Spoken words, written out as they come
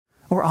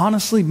Or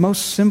honestly,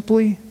 most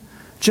simply,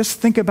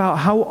 just think about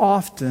how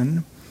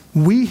often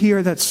we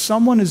hear that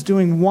someone is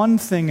doing one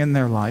thing in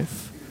their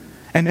life,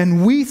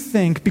 and we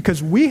think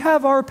because we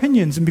have our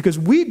opinions and because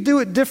we do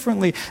it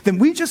differently, then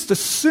we just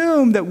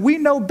assume that we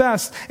know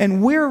best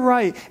and we're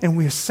right, and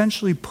we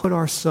essentially put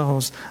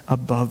ourselves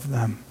above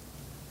them.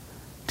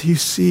 Do you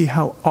see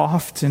how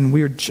often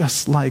we are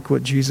just like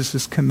what Jesus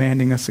is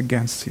commanding us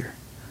against here?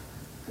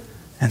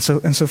 And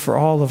so for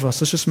all of us,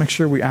 let's just make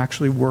sure we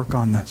actually work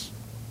on this.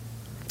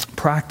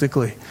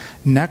 Practically,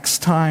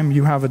 next time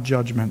you have a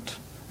judgment,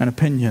 an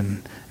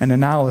opinion, an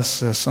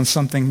analysis on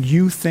something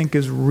you think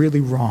is really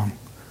wrong,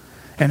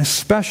 and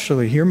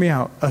especially, hear me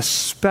out,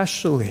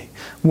 especially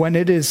when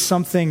it is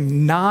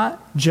something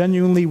not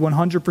genuinely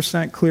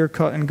 100%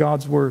 clear-cut in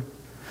God's Word,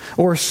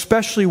 or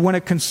especially when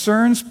it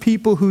concerns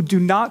people who do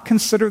not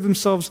consider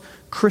themselves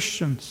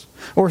Christians,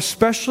 or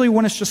especially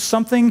when it's just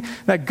something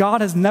that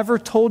God has never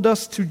told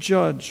us to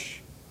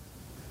judge.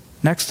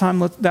 Next time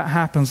that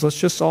happens, let's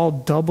just all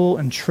double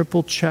and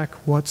triple check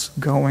what's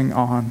going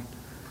on.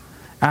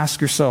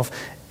 Ask yourself,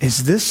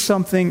 is this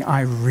something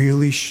I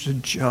really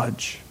should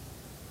judge?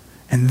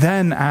 And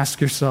then ask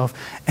yourself,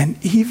 and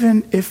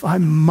even if I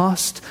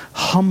must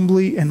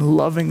humbly and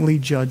lovingly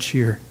judge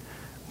here,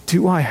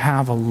 do I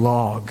have a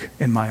log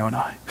in my own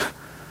eye?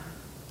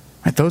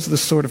 Right, those are the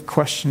sort of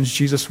questions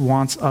Jesus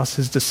wants us,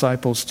 his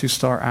disciples, to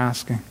start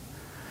asking.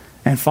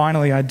 And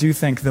finally, I do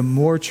think the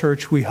more,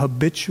 church, we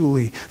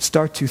habitually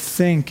start to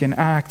think and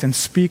act and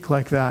speak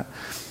like that,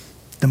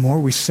 the more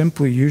we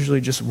simply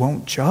usually just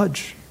won't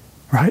judge,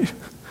 right?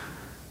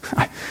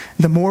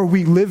 The more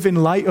we live in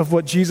light of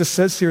what Jesus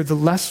says here, the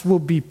less we'll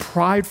be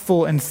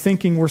prideful and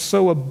thinking we're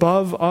so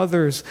above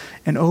others.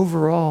 And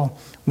overall,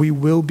 we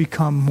will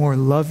become more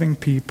loving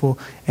people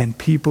and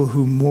people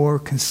who more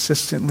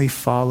consistently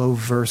follow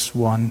verse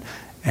 1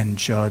 and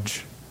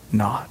judge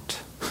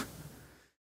not.